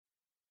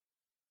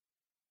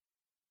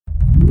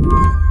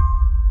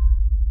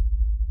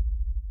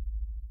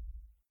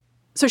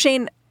So,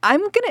 Shane, I'm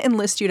going to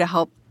enlist you to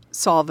help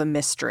solve a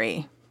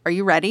mystery. Are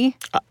you ready?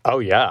 Oh,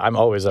 yeah. I'm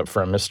always up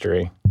for a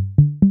mystery.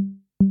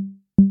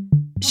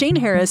 Shane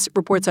Harris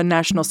reports on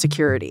national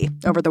security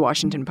over at The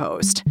Washington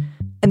Post.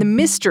 And the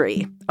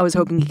mystery I was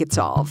hoping he could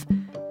solve,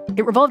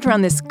 it revolved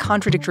around this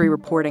contradictory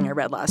reporting I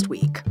read last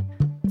week.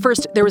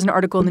 First, there was an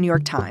article in the New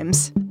York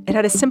Times. It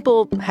had a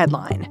simple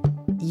headline: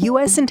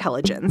 U.S.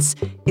 intelligence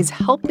is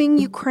helping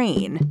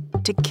Ukraine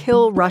to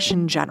kill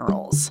Russian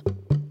generals.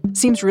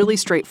 Seems really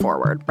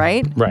straightforward,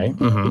 right? Right.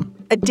 Mm-hmm.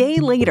 A day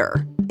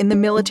later, in the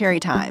Military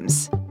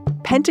Times,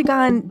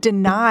 Pentagon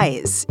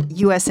denies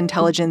U.S.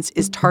 intelligence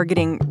is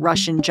targeting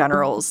Russian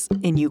generals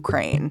in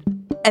Ukraine.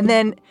 And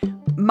then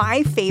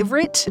my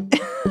favorite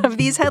of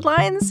these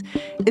headlines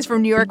is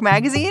from New York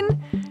Magazine.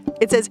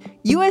 It says,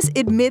 U.S.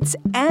 admits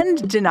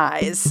and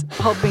denies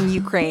helping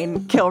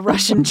Ukraine kill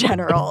Russian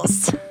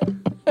generals.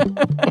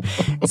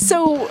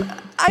 So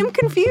I'm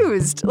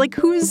confused. Like,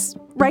 who's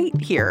right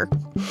here?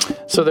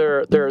 So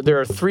there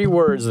are three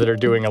words that are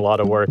doing a lot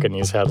of work in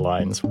these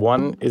headlines.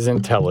 One is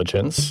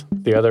intelligence,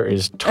 the other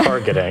is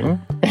targeting,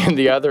 and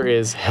the other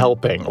is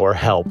helping or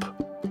help.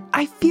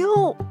 I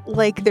feel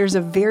like there's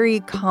a very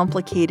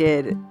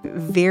complicated,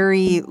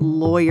 very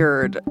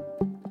lawyered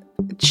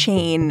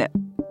chain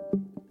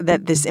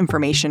that this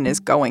information is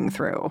going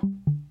through.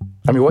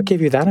 I mean, what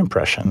gave you that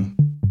impression?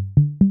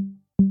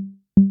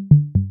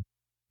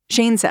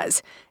 Shane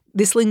says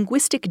this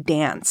linguistic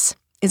dance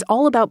is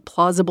all about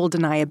plausible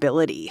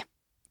deniability.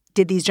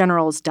 Did these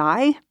generals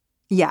die?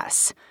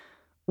 Yes.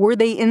 Were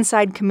they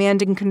inside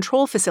command and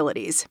control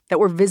facilities that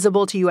were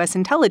visible to U.S.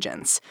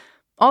 intelligence?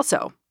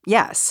 Also,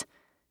 yes.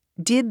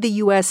 Did the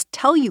U.S.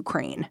 tell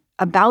Ukraine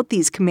about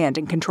these command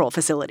and control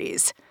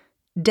facilities?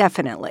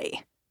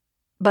 Definitely.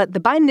 But the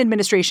Biden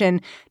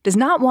administration does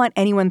not want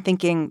anyone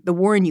thinking the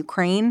war in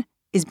Ukraine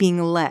is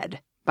being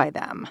led by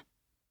them.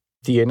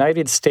 The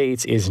United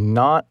States is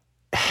not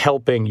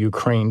helping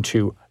Ukraine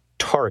to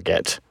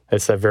target,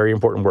 that's a very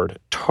important word,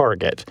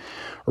 target,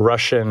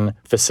 Russian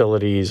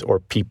facilities or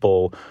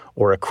people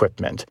or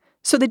equipment.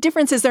 So the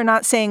difference is they're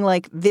not saying,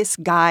 like, this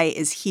guy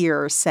is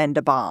here, send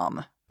a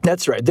bomb.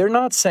 That's right. They're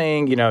not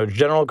saying,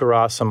 General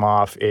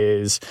Gerasimov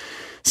is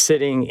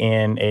sitting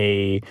in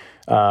a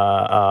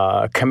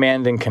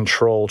command and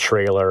control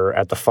trailer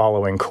at the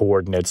following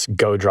coordinates,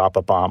 go drop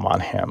a bomb on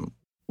him.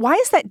 Why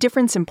is that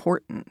difference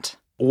important?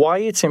 Why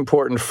it's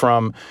important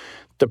from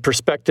the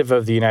perspective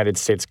of the United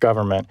States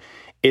government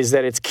is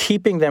that it's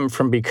keeping them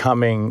from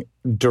becoming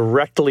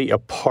directly a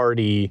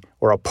party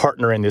or a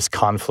partner in this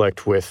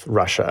conflict with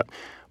Russia.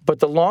 But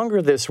the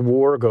longer this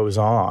war goes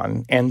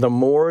on and the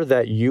more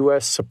that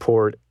U.S.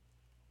 support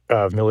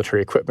of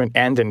military equipment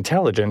and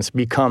intelligence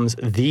becomes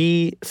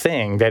the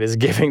thing that is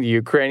giving the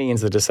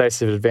Ukrainians the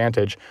decisive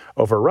advantage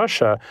over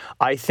Russia,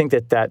 I think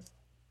that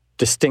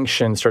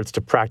distinction starts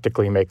to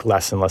practically make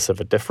less and less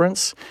of a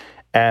difference.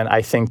 And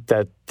I think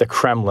that the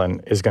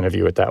Kremlin is going to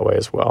view it that way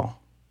as well.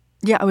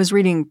 Yeah, I was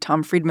reading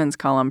Tom Friedman's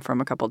column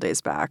from a couple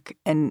days back,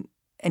 and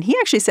he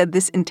actually said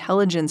this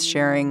intelligence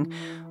sharing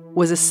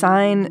was a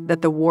sign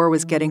that the war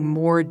was getting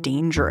more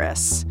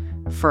dangerous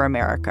for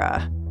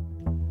America.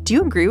 Do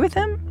you agree with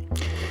him?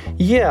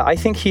 Yeah, I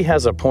think he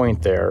has a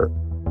point there.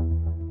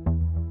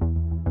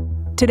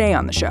 Today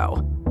on the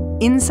show,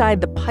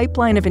 inside the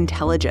pipeline of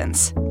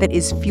intelligence that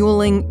is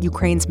fueling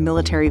Ukraine's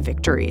military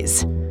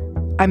victories.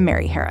 I'm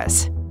Mary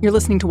Harris. You're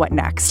listening to What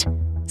Next?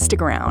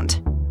 Stick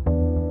around.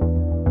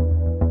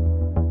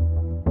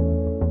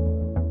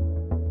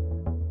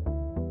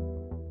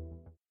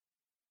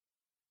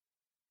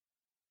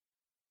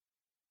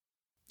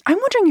 I'm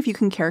wondering if you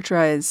can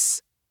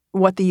characterize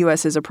what the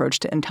U.S.'s approach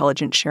to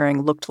intelligence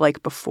sharing looked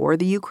like before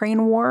the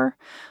Ukraine war.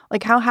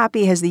 Like, how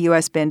happy has the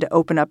U.S. been to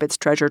open up its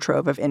treasure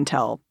trove of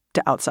intel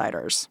to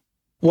outsiders?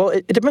 Well,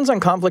 it depends on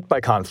conflict by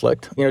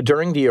conflict.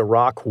 During the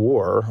Iraq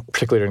War,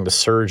 particularly during the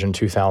surge in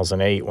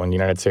 2008, when the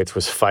United States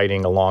was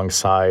fighting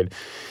alongside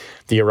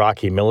the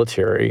Iraqi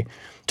military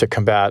to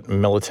combat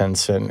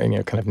militants and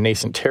kind of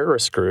nascent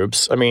terrorist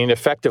groups, I mean,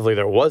 effectively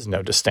there was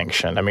no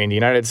distinction. I mean, the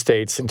United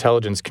States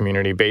intelligence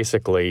community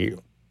basically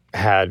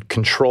had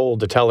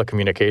controlled the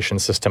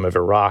telecommunications system of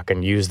Iraq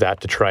and used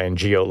that to try and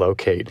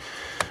geolocate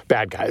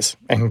bad guys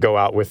and go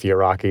out with the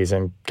Iraqis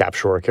and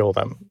capture or kill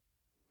them.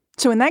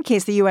 So in that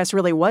case, the U.S.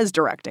 really was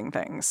directing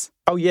things.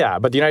 Oh, yeah.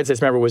 But the United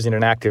States, remember, was in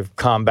an active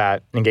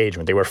combat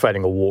engagement. They were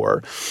fighting a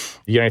war.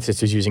 The United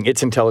States was using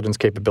its intelligence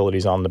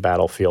capabilities on the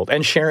battlefield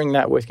and sharing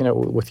that with the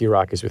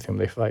Iraqis with whom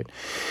they fight.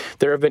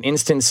 There have been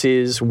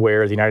instances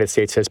where the United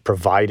States has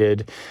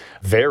provided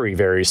very,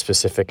 very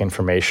specific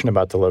information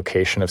about the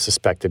location of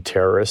suspected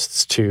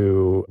terrorists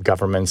to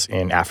governments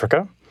in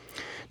Africa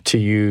to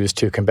use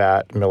to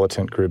combat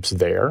militant groups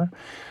there.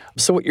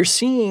 So what you're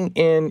seeing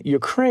in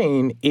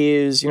Ukraine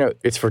is,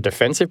 it's for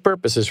defensive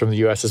purposes from the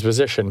U.S.'s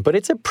position, but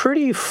it's a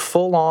pretty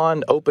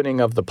full-on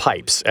opening of the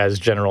pipes, as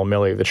General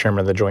Milley, the chairman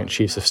of the Joint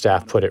Chiefs of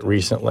Staff, put it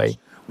recently.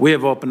 We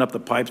have opened up the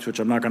pipes, which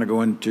I'm not going to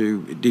go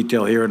into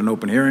detail here in an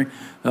open hearing,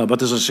 but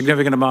there's a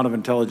significant amount of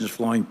intelligence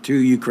flowing to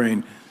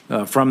Ukraine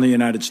from the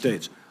United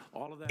States.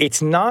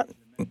 It's not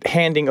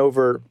handing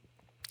over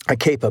a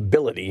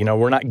capability.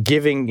 We're not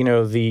giving,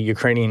 the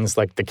Ukrainians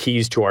like the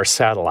keys to our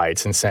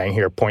satellites and saying,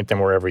 here, point them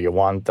wherever you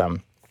want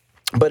them.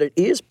 But it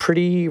is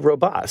pretty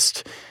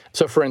robust.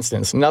 So, for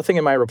instance, nothing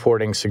in my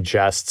reporting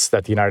suggests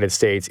that the United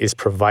States is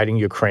providing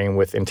Ukraine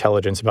with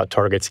intelligence about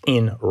targets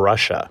in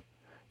Russia.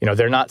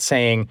 They're not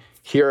saying,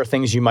 here are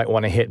things you might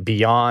want to hit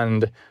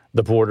beyond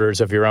the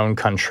borders of your own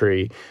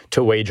country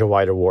to wage a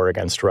wider war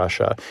against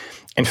Russia.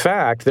 In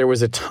fact, there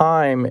was a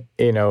time,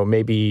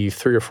 maybe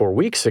 3 or 4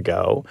 weeks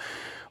ago,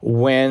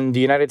 when the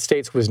United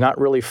States was not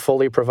really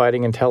fully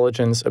providing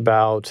intelligence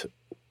about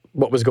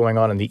what was going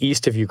on in the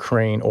east of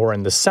Ukraine or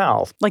in the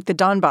south. Like the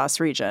Donbass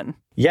region.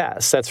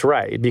 Yes, that's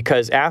right.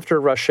 Because after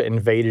Russia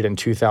invaded in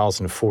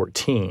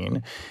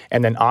 2014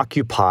 and then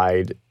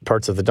occupied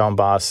parts of the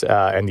Donbass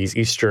and these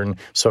eastern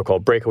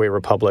so-called breakaway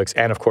republics,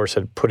 and of course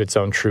had put its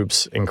own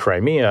troops in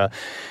Crimea,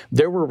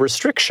 there were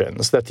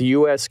restrictions that the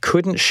U.S.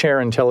 couldn't share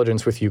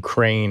intelligence with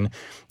Ukraine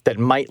that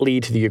might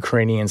lead to the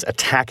Ukrainians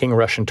attacking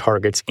Russian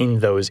targets in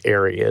those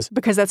areas.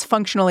 Because that's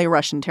functionally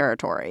Russian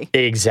territory.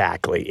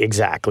 Exactly.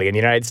 And the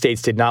United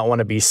States did not want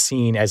to be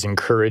seen as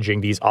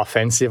encouraging these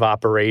offensive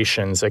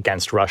operations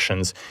against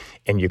Russians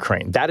in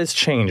Ukraine. That has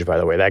changed, by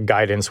the way. That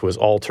guidance was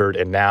altered,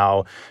 and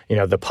now,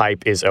 the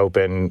pipe is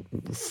open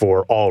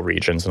for all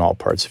regions and all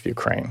parts of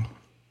Ukraine.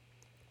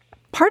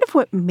 Part of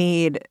what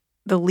made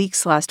the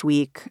leaks last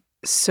week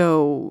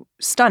so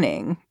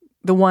stunning,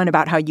 the one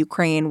about how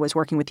Ukraine was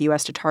working with the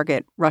U.S. to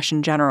target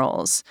Russian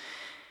generals,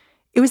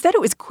 it was that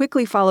it was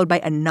quickly followed by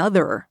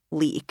another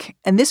leak.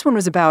 And this one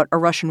was about a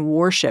Russian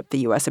warship the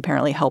U.S.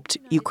 apparently helped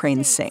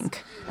Ukraine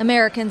sink.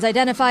 Americans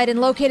identified and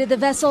located the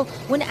vessel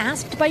when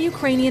asked by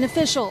Ukrainian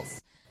officials.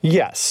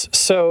 Yes.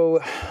 So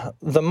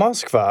the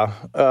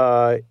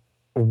Moskva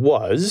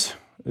was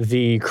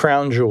the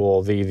crown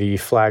jewel, the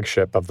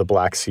flagship of the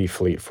Black Sea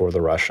Fleet for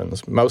the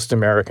Russians. Most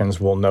Americans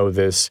will know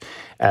this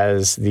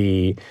as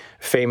the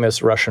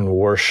famous Russian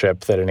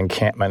warship that an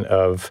encampment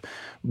of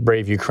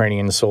brave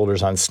Ukrainian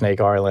soldiers on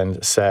Snake Island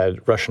said,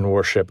 "Russian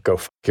warship, go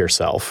f***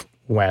 yourself,"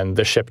 when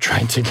the ship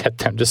tried to get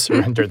them to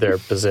surrender their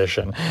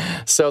position.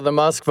 So the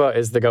Moskva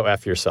is the go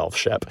F yourself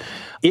ship.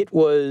 It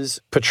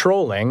was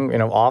patrolling,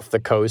 off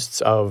the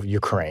coasts of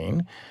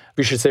Ukraine.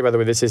 We should say, by the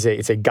way,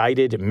 it's a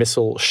guided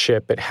missile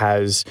ship. It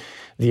has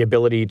the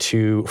ability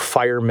to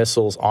fire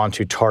missiles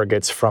onto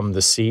targets from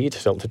the sea,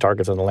 to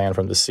targets on the land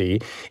from the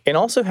sea. It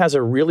also has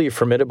a really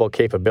formidable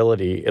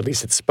capability, at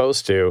least it's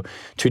supposed to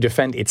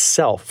defend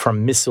itself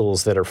from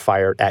missiles that are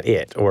fired at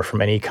it or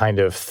from any kind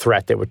of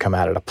threat that would come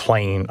out at a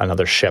plane,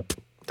 another ship,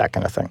 that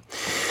kind of thing.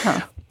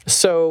 Huh.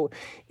 So,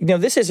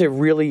 this is a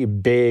really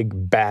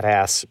big,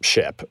 badass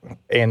ship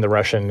in the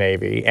Russian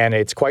Navy, and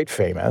it's quite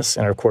famous.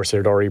 And, of course, it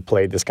had already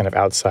played this kind of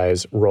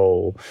outsized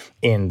role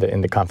in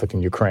the conflict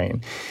in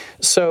Ukraine.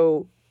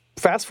 So,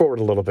 fast forward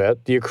a little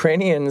bit, the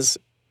Ukrainians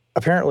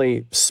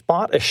apparently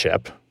spot a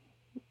ship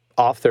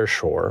off their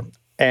shore,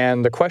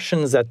 and the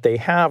questions that they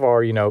have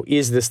are,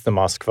 is this the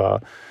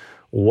Moskva?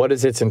 What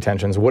is its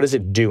intentions? What is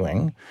it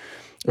doing?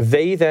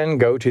 They then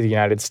go to the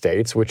United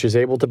States, which is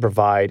able to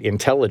provide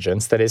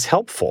intelligence that is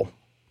helpful.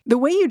 The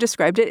way you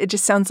described it, it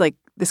just sounds like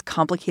this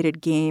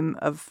complicated game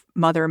of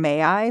Mother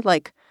May I?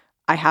 Like,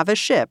 I have a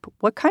ship.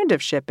 What kind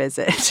of ship is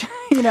it?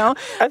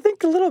 I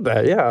think a little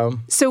bit, yeah.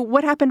 So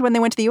what happened when they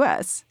went to the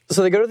U.S.?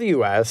 So they go to the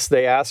U.S.,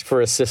 they ask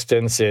for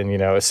assistance in,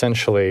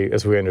 essentially,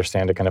 as we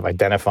understand it, kind of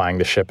identifying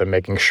the ship and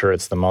making sure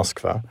it's the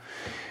Moskva.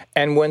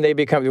 And when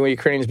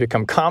Ukrainians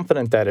become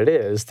confident that it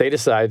is, they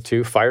decide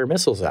to fire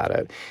missiles at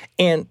it.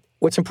 And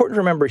what's important to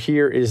remember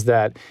here is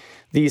that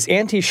these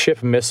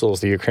anti-ship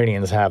missiles the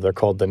Ukrainians have, they're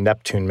called the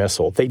Neptune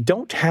missile. They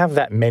don't have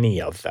that many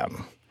of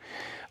them.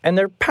 And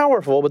they're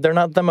powerful, but they're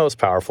not the most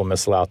powerful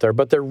missile out there.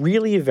 But they're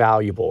really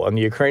valuable, and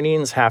the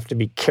Ukrainians have to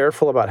be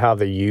careful about how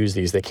they use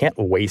these. They can't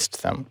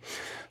waste them.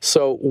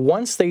 So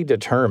once they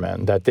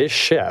determine that this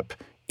ship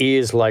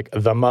is like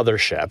the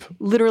mothership.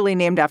 Literally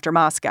named after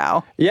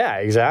Moscow. Yeah,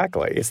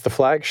 exactly. It's the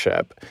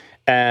flagship.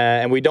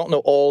 And we don't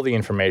know all the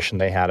information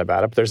they had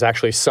about it, but there's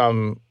actually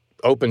some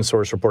open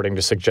source reporting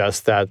to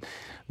suggest that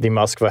the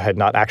Moskva had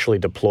not actually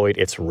deployed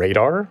its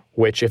radar,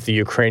 which if the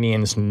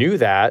Ukrainians knew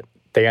that,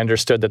 they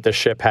understood that the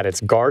ship had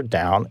its guard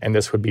down, and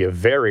this would be a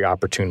very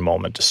opportune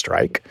moment to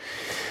strike.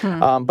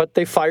 But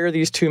they fire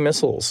these two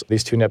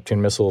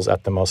Neptune missiles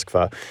at the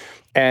Moskva.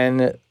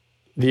 And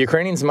the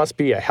Ukrainians must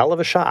be a hell of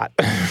a shot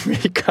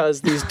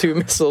because these two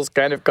missiles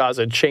kind of cause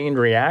a chain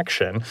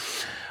reaction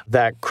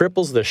that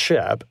cripples the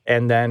ship,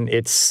 and then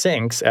it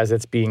sinks as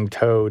it's being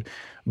towed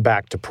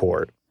back to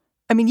port.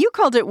 I mean, you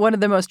called it one of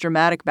the most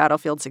dramatic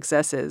battlefield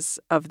successes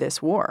of this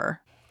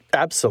war.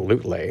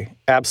 Absolutely.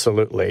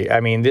 I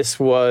mean, this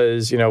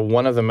was,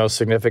 one of the most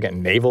significant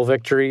naval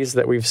victories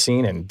that we've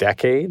seen in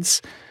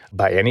decades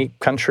by any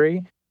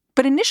country.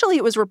 But initially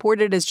it was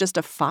reported as just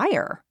a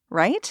fire,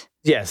 right?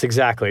 Yes,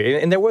 exactly.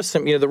 And there was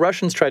some, the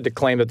Russians tried to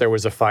claim that there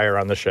was a fire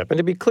on the ship. And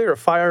to be clear, a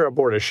fire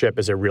aboard a ship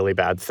is a really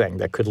bad thing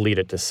that could lead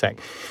it to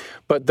sink.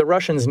 But the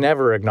Russians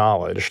never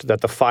acknowledged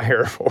that the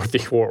fire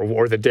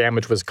or the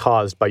damage was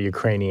caused by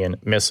Ukrainian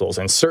missiles,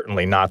 and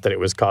certainly not that it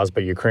was caused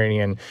by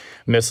Ukrainian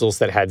missiles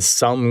that had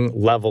some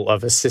level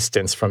of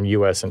assistance from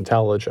U.S.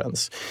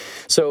 intelligence.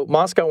 So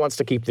Moscow wants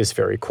to keep this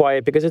very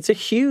quiet because it's a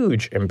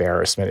huge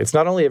embarrassment. It's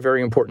not only a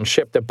very important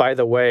ship that, by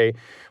the way,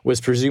 was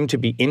presumed to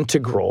be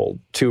integral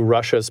to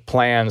Russia's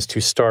plans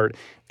to start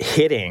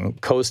hitting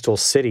coastal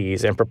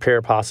cities and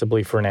prepare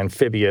possibly for an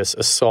amphibious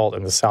assault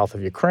in the south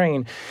of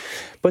Ukraine.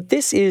 But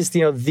this is,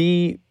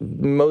 the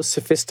most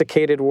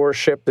sophisticated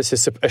warship. This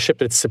is a ship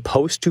that's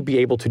supposed to be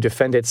able to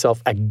defend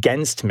itself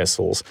against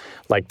missiles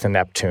like the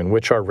Neptune,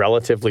 which are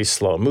relatively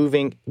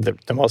slow-moving. The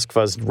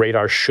Moskva's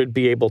radar should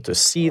be able to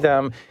see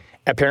them.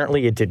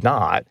 Apparently, it did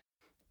not.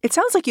 It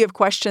sounds like you have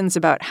questions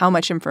about how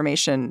much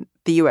information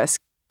the U.S.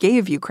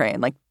 gave Ukraine.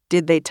 Like,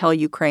 did they tell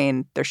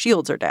Ukraine their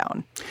shields are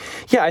down?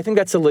 Yeah, I think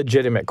that's a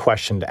legitimate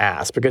question to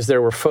ask because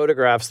there were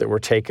photographs that were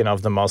taken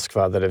of the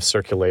Moskva that have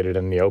circulated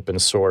in the open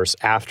source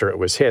after it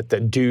was hit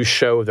that do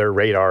show their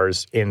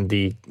radars in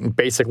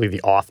basically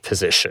the off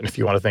position, if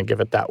you want to think of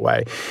it that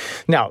way.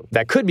 Now,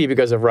 that could be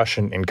because of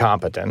Russian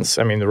incompetence.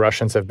 I mean, the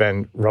Russians have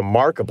been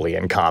remarkably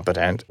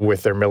incompetent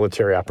with their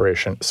military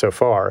operation so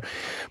far.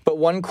 But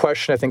one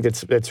question I think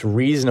that's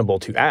reasonable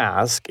to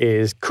ask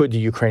is, could the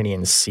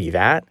Ukrainians see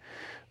that?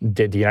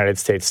 Did the United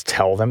States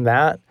tell them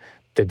that?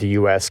 Did the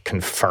U.S.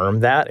 confirm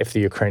that if the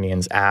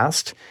Ukrainians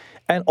asked?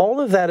 And all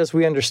of that, as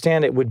we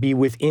understand it, would be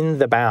within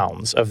the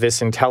bounds of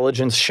this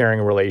intelligence sharing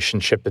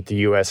relationship that the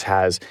U.S.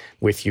 has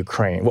with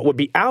Ukraine. What would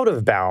be out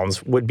of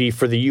bounds would be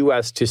for the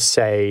U.S. to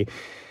say,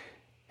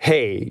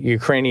 hey,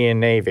 Ukrainian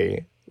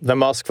Navy, the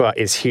Moskva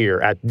is here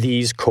at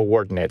these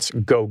coordinates.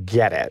 Go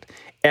get it.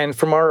 And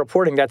from our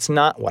reporting, that's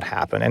not what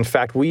happened. In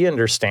fact, we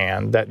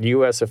understand that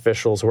U.S.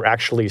 officials were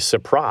actually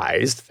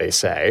surprised, they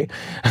say,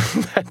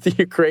 that the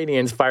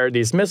Ukrainians fired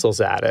these missiles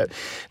at it.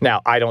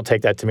 Now, I don't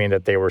take that to mean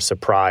that they were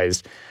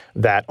surprised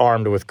that,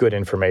 armed with good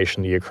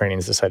information, the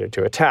Ukrainians decided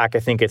to attack. I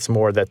think it's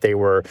more that they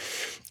were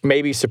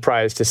maybe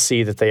surprised to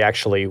see that they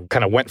actually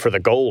kind of went for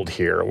the gold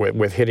here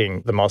with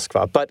hitting the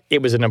Moskva. But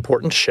it was an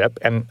important ship,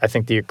 and I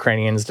think the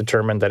Ukrainians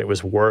determined that it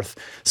was worth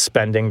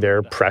spending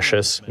their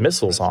precious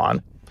missiles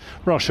on.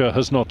 Russia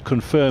has not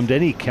confirmed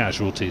any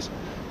casualties,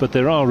 but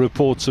there are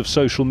reports of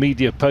social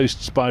media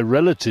posts by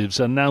relatives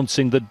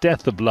announcing the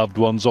death of loved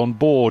ones on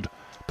board,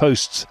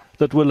 posts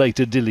that were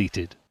later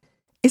deleted.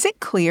 Is it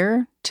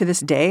clear to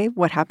this day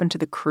what happened to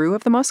the crew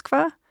of the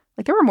Moskva?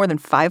 Like, there were more than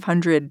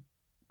 500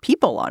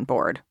 people on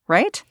board,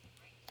 right?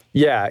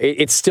 Yeah,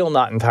 it's still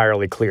not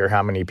entirely clear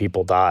how many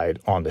people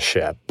died on the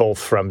ship, both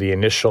from the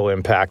initial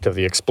impact of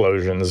the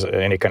explosions,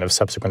 any kind of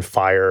subsequent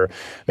fire,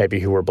 maybe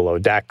who were below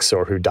decks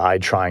or who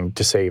died trying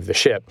to save the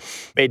ship.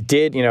 It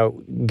did,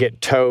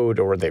 get towed,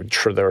 or the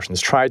Russians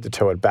tried to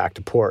tow it back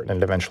to port,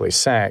 and it eventually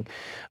sank.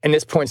 And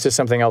this points to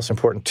something else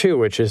important, too,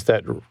 which is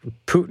that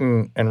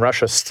Putin and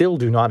Russia still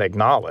do not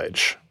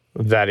acknowledge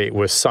that it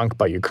was sunk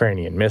by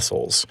Ukrainian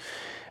missiles.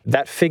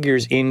 That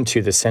figures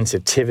into the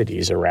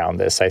sensitivities around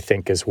this, I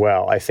think, as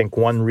well. I think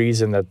one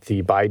reason that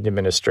the Biden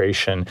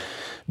administration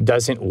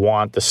doesn't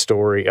want the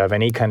story of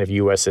any kind of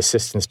U.S.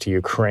 assistance to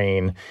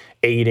Ukraine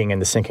aiding in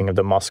the sinking of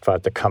the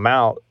Moskva to come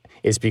out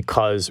is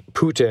because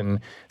Putin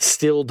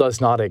still does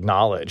not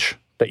acknowledge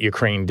that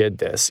Ukraine did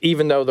this,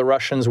 even though the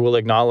Russians will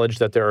acknowledge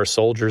that there are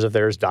soldiers of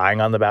theirs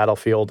dying on the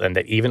battlefield and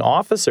that even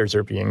officers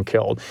are being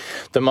killed.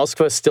 The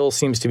Moskva still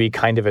seems to be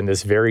kind of in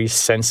this very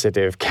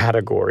sensitive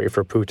category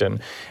for Putin.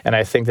 And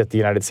I think that the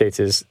United States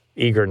is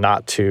eager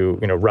not to,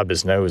 rub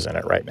his nose in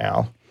it right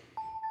now.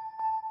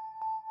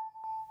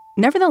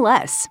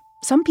 Nevertheless,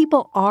 some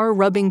people are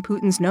rubbing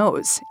Putin's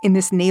nose in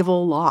this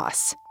naval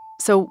loss.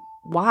 So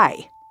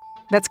why?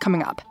 That's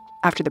coming up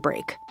after the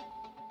break.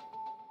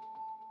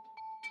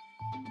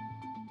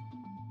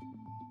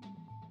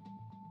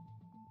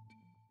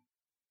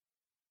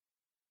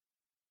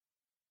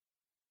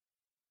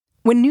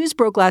 When news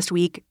broke last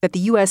week that the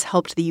U.S.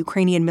 helped the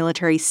Ukrainian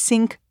military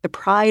sink the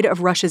pride of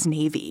Russia's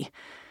Navy,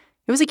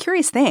 it was a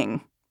curious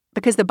thing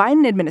because the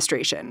Biden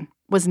administration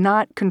was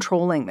not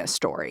controlling this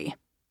story.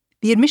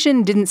 The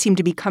admission didn't seem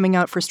to be coming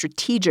out for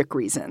strategic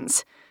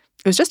reasons.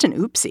 It was just an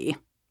oopsie.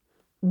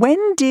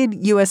 When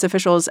did U.S.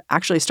 officials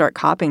actually start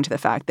copping to the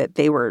fact that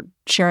they were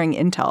sharing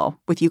intel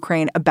with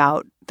Ukraine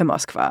about the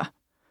Moskva?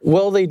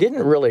 Well, they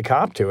didn't really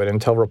cop to it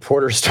until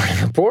reporters started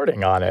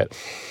reporting on it.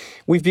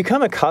 We've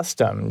become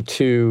accustomed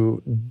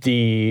to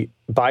the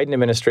Biden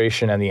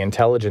administration and the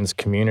intelligence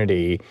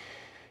community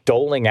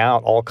doling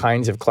out all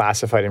kinds of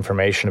classified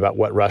information about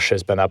what Russia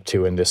has been up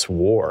to in this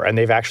war. And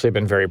they've actually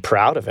been very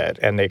proud of it.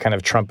 And they kind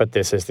of trumpet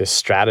this as this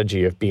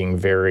strategy of being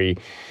very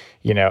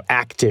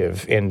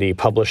active in the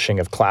publishing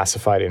of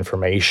classified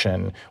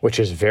information, which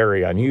is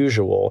very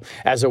unusual,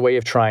 as a way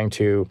of trying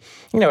to,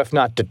 if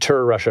not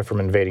deter Russia from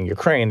invading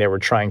Ukraine, they were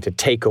trying to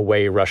take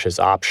away Russia's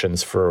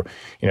options for,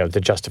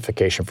 the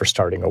justification for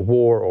starting a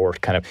war or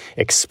kind of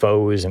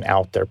expose and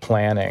out their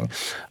planning.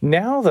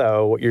 Now,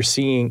 though, what you're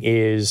seeing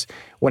is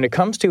when it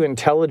comes to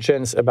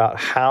intelligence about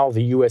how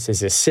the U.S.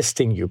 is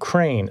assisting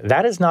Ukraine,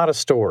 that is not a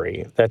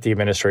story that the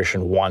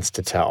administration wants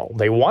to tell.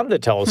 They wanted to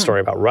tell a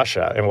story about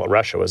Russia and what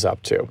Russia was up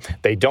to.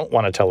 They don't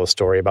want to tell a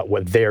story about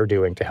what they're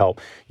doing to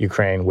help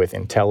Ukraine with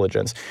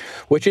intelligence,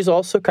 which is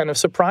also kind of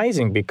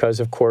surprising because,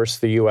 of course,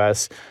 the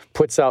U.S.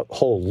 puts out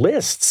whole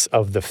lists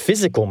of the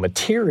physical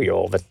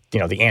material,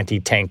 the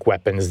anti-tank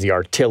weapons, the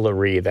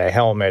artillery, the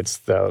helmets,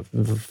 the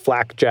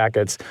flak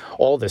jackets,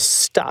 all this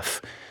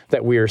stuff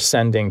that we are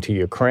sending to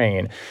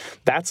Ukraine.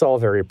 That's all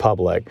very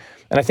public.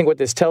 And I think what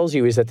this tells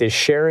you is that this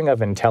sharing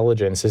of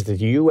intelligence is that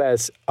the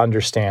U.S.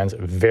 understands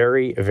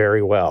very,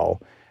 very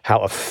well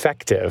how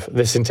effective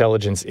this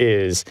intelligence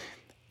is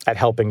at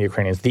helping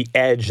Ukrainians, the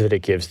edge that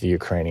it gives the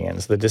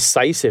Ukrainians, the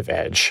decisive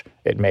edge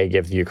it may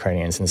give the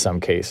Ukrainians in some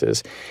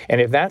cases.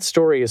 And if that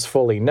story is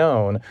fully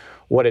known,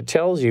 what it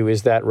tells you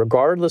is that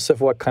regardless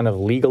of what kind of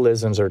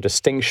legalisms or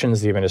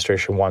distinctions the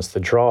administration wants to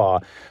draw,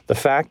 the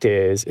fact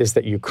is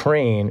that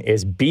Ukraine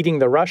is beating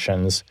the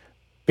Russians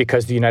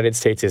because the United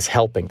States is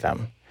helping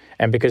them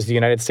and because the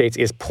United States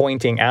is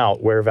pointing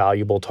out where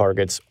valuable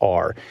targets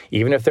are.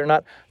 Even if they're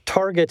not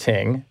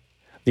targeting,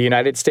 the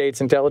United States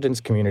intelligence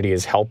community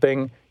is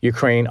helping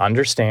Ukraine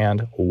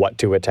understand what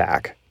to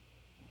attack.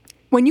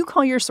 When you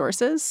call your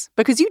sources,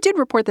 because you did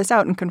report this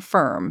out and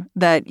confirm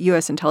that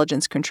U.S.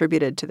 intelligence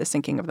contributed to the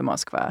sinking of the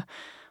Moskva,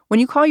 when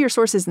you call your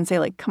sources and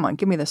say, come on,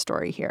 give me the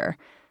story here,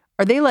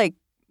 are they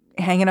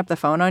hanging up the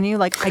phone on you?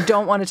 I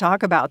don't want to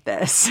talk about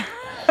this.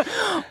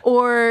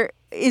 Or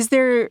is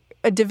there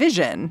a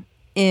division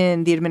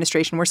in the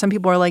administration where some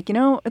people are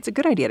it's a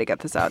good idea to get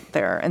this out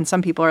there. And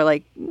some people are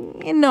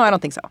no, I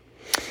don't think so.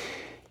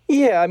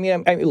 Yeah,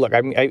 look,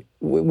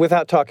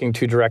 without talking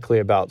too directly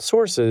about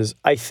sources,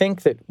 I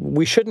think that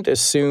we shouldn't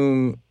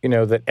assume,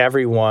 that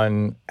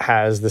everyone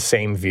has the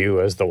same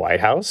view as the White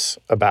House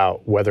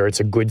about whether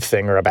it's a good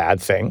thing or a bad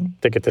thing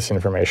to get this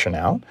information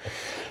out.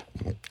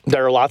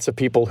 There are lots of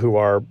people who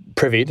are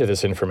privy to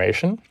this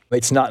information.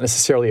 It's not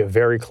necessarily a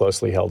very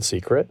closely held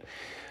secret.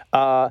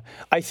 I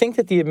think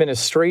that the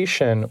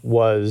administration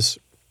was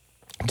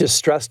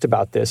distressed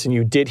about this, and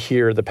you did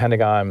hear the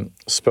Pentagon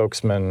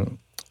spokesman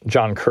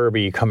John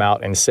Kirby come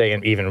out and say,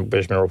 and even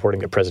there's been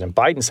reporting that President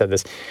Biden said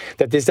this,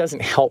 that this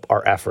doesn't help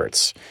our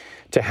efforts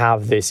to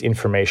have this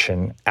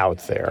information out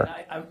there.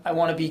 I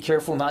want to be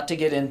careful not to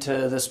get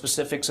into the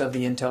specifics of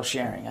the intel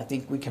sharing. I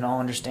think we can all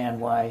understand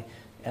why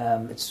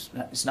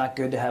it's not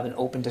good to have an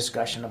open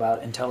discussion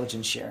about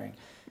intelligence sharing.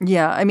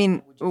 Yeah,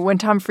 when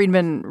Tom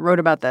Friedman wrote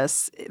about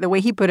this, the way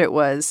he put it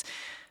was,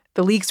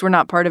 the leaks were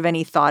not part of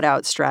any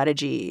thought-out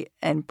strategy,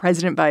 and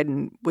President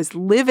Biden was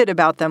livid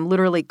about them,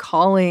 literally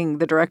calling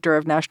the director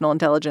of national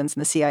intelligence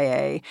and the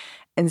CIA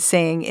and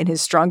saying in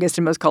his strongest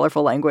and most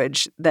colorful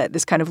language that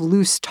this kind of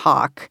loose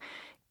talk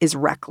is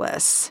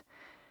reckless.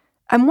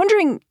 I'm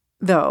wondering,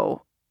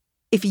 though,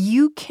 if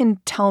you can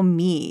tell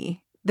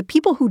me, the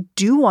people who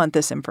do want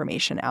this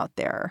information out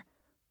there,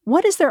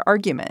 what is their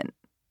argument?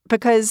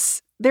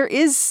 Because there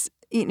is...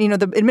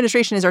 the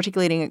administration is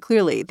articulating it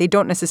clearly. They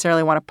don't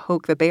necessarily want to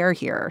poke the bear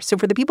here. So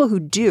for the people who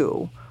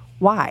do,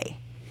 why?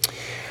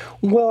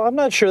 Well, I'm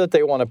not sure that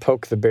they want to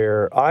poke the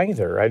bear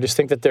either. I just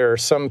think that there are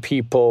some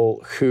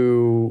people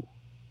who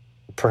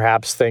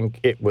perhaps think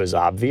it was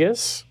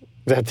obvious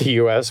that the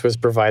U.S. was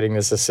providing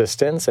this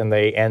assistance, and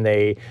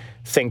they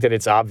think that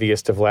it's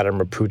obvious to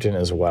Vladimir Putin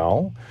as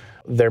well.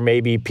 There may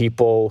be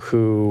people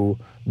who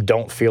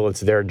don't feel it's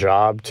their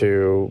job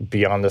to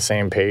be on the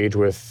same page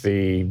with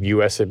the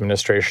U.S.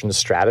 administration's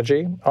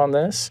strategy on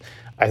this.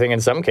 I think in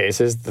some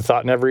cases, the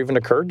thought never even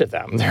occurred to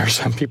them. There are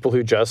some people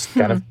who just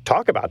kind of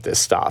talk about this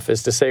stuff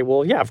is to say,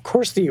 well, yeah, of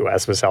course the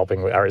U.S. was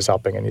helping or is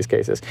helping in these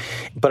cases.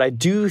 But I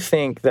do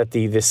think that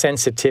the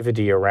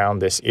sensitivity around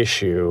this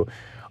issue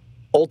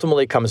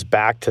ultimately comes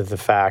back to the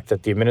fact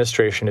that the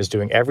administration is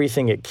doing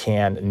everything it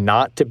can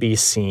not to be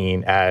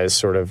seen as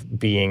sort of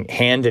being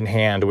hand in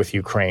hand with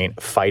Ukraine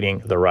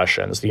fighting the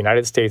Russians. The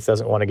United States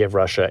doesn't want to give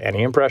Russia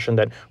any impression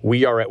that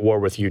we are at war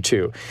with you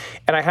too.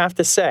 And I have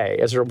to say,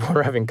 as a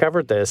reporter having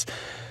covered this,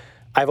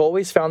 I've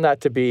always found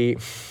that to be,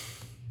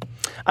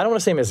 I don't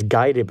want to say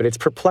misguided, but it's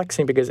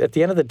perplexing because at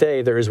the end of the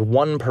day, there is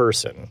one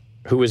person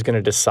who is going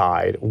to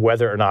decide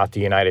whether or not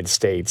the United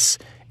States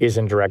is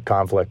in direct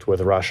conflict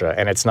with Russia.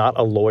 And it's not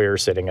a lawyer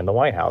sitting in the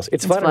White House.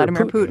 It's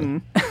Vladimir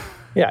Putin.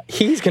 Yeah,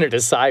 he's going to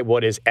decide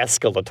what is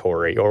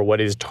escalatory or what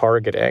is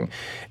targeting.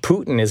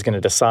 Putin is going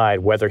to decide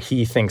whether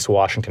he thinks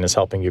Washington is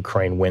helping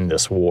Ukraine win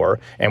this war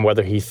and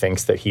whether he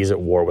thinks that he's at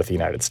war with the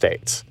United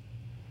States.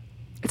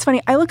 It's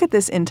funny. I look at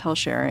this intel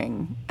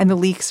sharing and the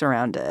leaks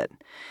around it,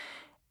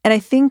 and I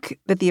think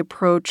that the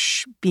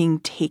approach being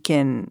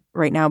taken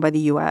right now by the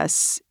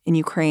U.S. in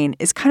Ukraine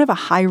is kind of a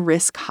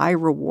high-risk,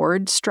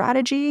 high-reward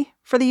strategy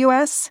for the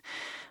U.S.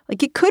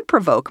 Like, it could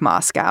provoke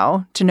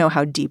Moscow to know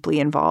how deeply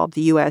involved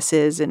the U.S.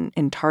 is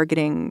in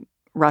targeting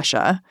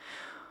Russia.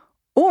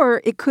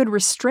 Or it could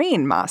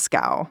restrain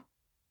Moscow.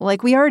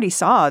 Like we already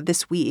saw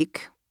this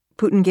week,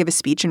 Putin gave a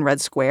speech in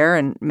Red Square,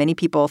 and many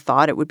people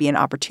thought it would be an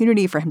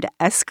opportunity for him to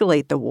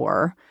escalate the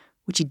war,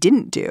 which he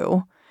didn't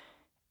do.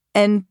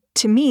 And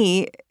to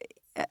me,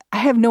 I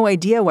have no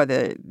idea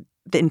whether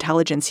the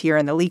intelligence here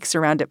and the leaks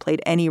around it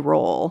played any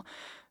role,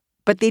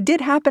 but they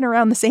did happen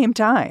around the same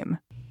time.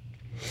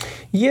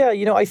 Yeah,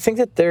 I think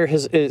that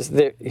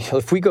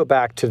if we go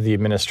back to the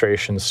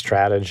administration's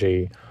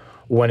strategy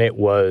when it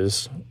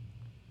was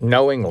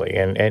knowingly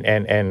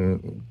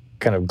and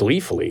kind of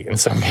gleefully, in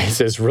some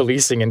cases,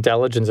 releasing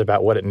intelligence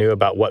about what it knew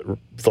about what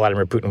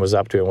Vladimir Putin was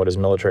up to and what his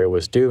military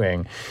was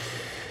doing,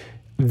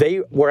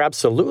 they were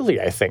absolutely,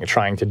 I think,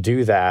 trying to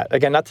do that.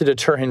 Again, not to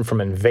deter him from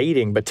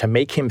invading, but to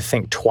make him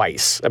think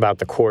twice about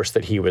the course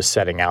that he was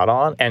setting out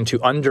on and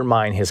to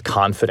undermine his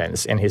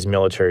confidence in his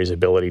military's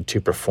ability to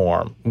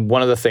perform.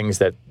 One of the things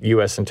that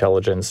U.S.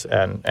 intelligence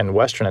and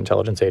Western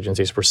intelligence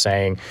agencies were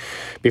saying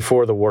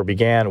before the war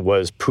began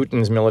was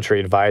Putin's military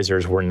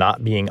advisors were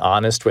not being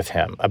honest with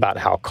him about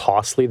how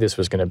costly this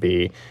was going to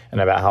be and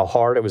about how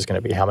hard it was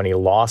going to be, how many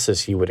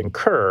losses he would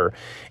incur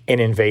in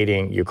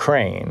invading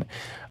Ukraine.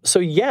 So,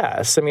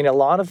 yes, I mean, a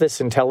lot of this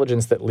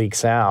intelligence that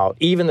leaks out,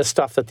 even the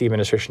stuff that the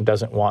administration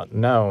doesn't want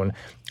known,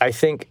 I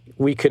think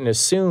we can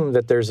assume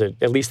that there's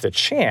at least a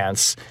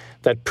chance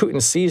that Putin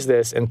sees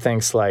this and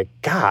thinks like,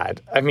 God,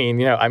 I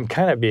mean, I'm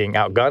kind of being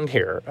outgunned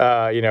here.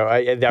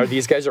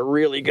 These guys are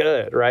really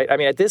good, right? I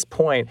mean, at this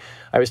point,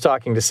 I was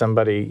talking to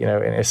somebody, in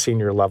a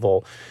senior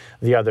level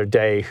the other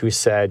day who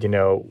said,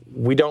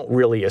 we don't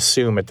really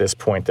assume at this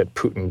point that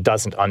Putin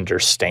doesn't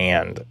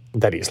understand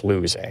that he's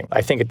losing.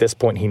 I think at this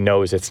point he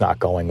knows it's not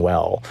going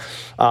well.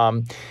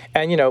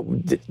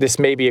 This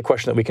may be a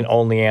question that we can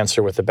only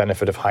answer with the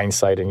benefit of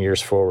hindsight and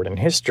years forward in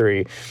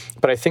history,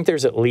 but I think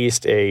there's at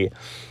least a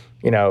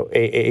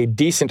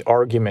decent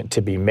argument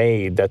to be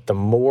made that the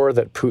more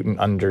that Putin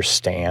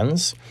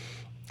understands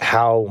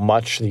how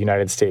much the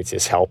United States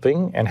is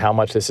helping and how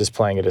much this is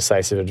playing a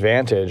decisive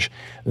advantage,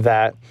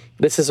 that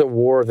this is a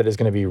war that is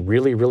going to be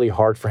really, really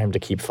hard for him to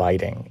keep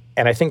fighting.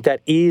 And I think that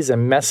is a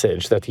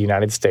message that the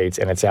United States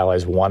and its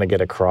allies want to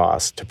get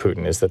across to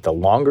Putin, is that the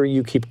longer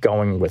you keep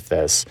going with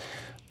this,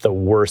 the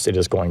worse it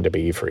is going to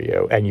be for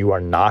you. And you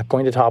are not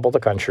going to topple the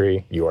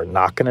country. You are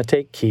not going to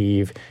take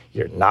Kyiv.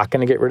 You're not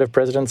going to get rid of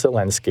President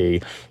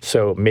Zelensky.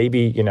 So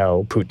maybe,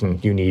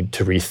 Putin, you need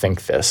to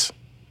rethink this.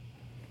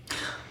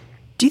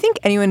 Do you think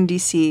anyone in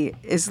D.C.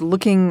 is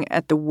looking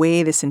at the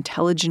way this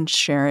intelligence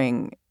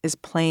sharing is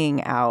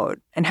playing out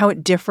and how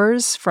it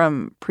differs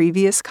from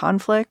previous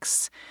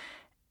conflicts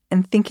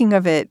and thinking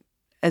of it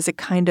as a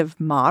kind of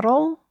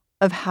model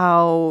of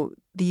how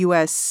the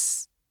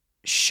U.S.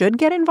 should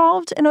get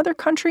involved in other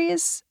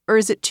countries? Or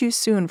is it too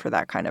soon for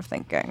that kind of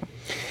thinking?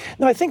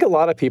 No, I think a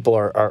lot of people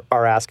are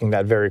asking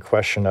that very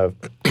question of,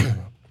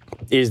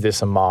 is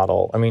this a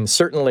model? I mean,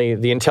 certainly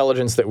the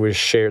intelligence that was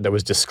shared, that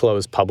was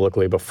disclosed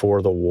publicly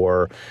before the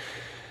war,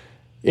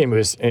 it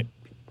was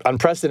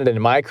unprecedented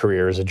in my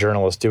career as a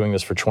journalist doing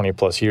this for 20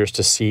 plus years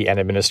to see an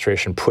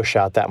administration push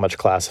out that much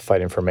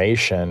classified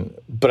information.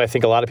 But I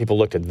think a lot of people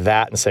looked at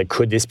that and said,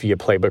 could this be a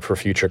playbook for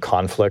future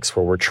conflicts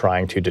where we're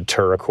trying to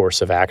deter a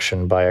course of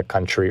action by a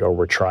country, or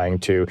we're trying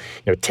to,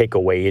 take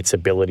away its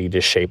ability to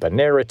shape a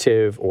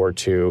narrative, or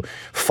to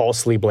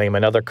falsely blame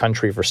another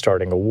country for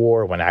starting a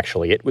war when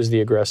actually it was the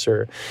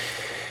aggressor?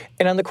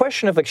 And on the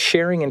question of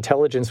sharing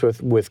intelligence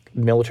with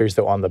militaries,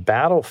 though, on the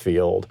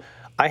battlefield,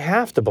 I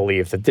have to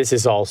believe that this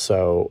is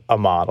also a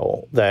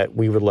model that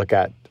we would look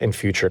at in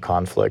future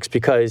conflicts,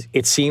 because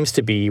it seems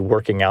to be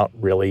working out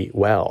really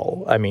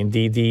well. I mean,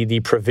 the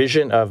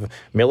provision of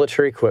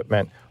military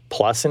equipment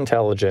plus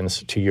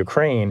intelligence to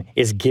Ukraine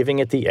is giving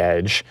it the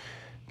edge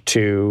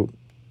to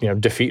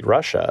defeat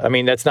Russia. I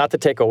mean, that's not to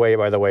take away,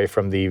 by the way,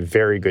 from the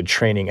very good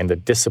training and the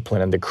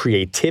discipline and the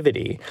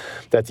creativity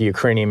that the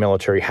Ukrainian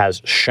military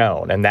has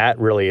shown. And that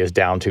really is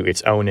down to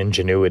its own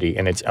ingenuity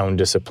and its own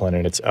discipline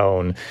and its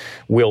own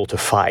will to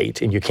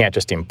fight. And you can't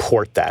just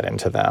import that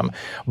into them.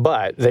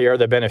 But they are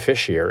the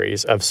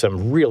beneficiaries of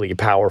some really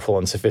powerful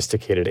and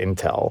sophisticated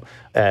intel.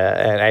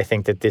 And I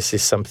think that this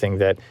is something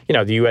that,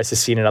 the U.S.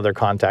 has seen in other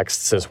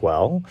contexts as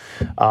well,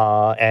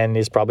 and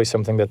is probably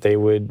something that they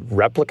would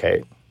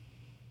replicate.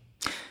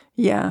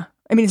 Yeah.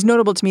 I mean, it's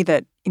notable to me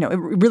that, it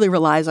really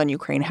relies on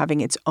Ukraine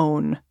having its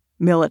own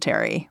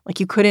military. Like,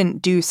 you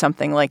couldn't do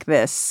something like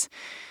this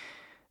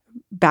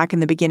back in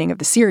the beginning of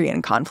the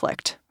Syrian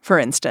conflict, for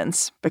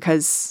instance,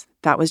 because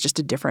that was just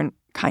a different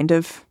kind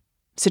of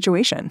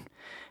situation.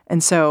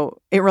 And so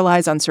it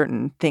relies on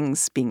certain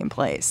things being in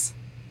place.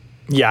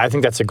 Yeah, I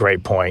think that's a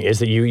great point, is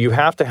that you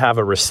have to have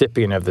a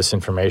recipient of this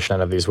information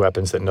and of these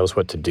weapons that knows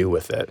what to do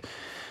with it.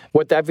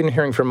 What I've been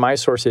hearing from my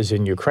sources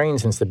in Ukraine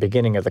since the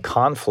beginning of the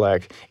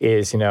conflict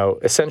is,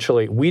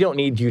 essentially, we don't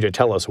need you to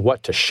tell us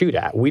what to shoot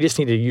at. We just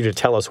need you to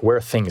tell us where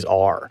things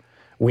are.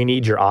 We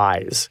need your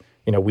eyes.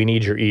 we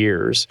need your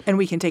ears. And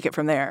we can take it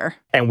from there.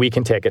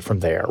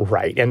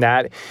 Right. And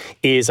that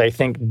is, I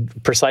think,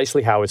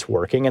 precisely how it's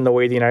working and the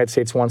way the United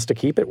States wants to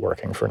keep it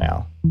working for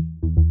now.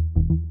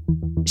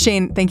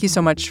 Shane, thank you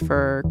so much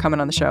for coming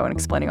on the show and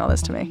explaining all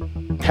this to me.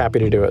 Happy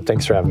to do it.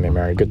 Thanks for having me,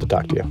 Mary. Good to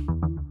talk to you.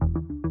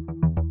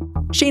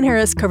 Shane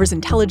Harris covers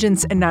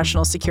intelligence and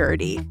national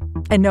security.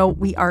 And no,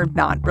 we are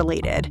not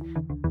related.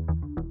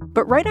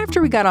 But right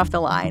after we got off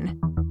the line,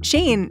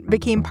 Shane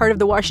became part of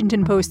the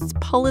Washington Post's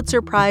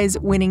Pulitzer Prize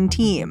winning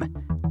team.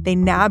 They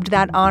nabbed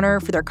that honor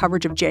for their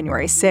coverage of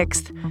January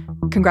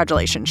 6th.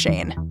 Congratulations,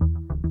 Shane.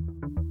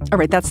 All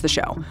right, that's the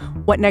show.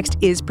 What Next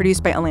is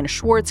produced by Elena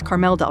Schwartz,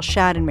 Carmel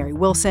Delshad, and Mary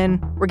Wilson.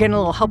 We're getting a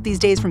little help these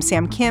days from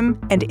Sam Kim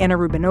and Anna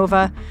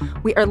Rubinova.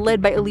 We are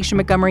led by Alicia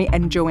Montgomery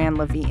and Joanne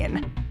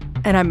Levine.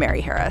 And I'm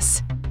Mary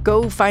Harris.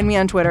 Go find me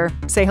on Twitter.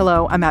 Say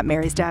hello. I'm at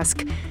Mary's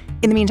Desk.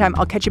 In the meantime,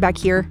 I'll catch you back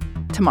here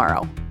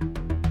tomorrow.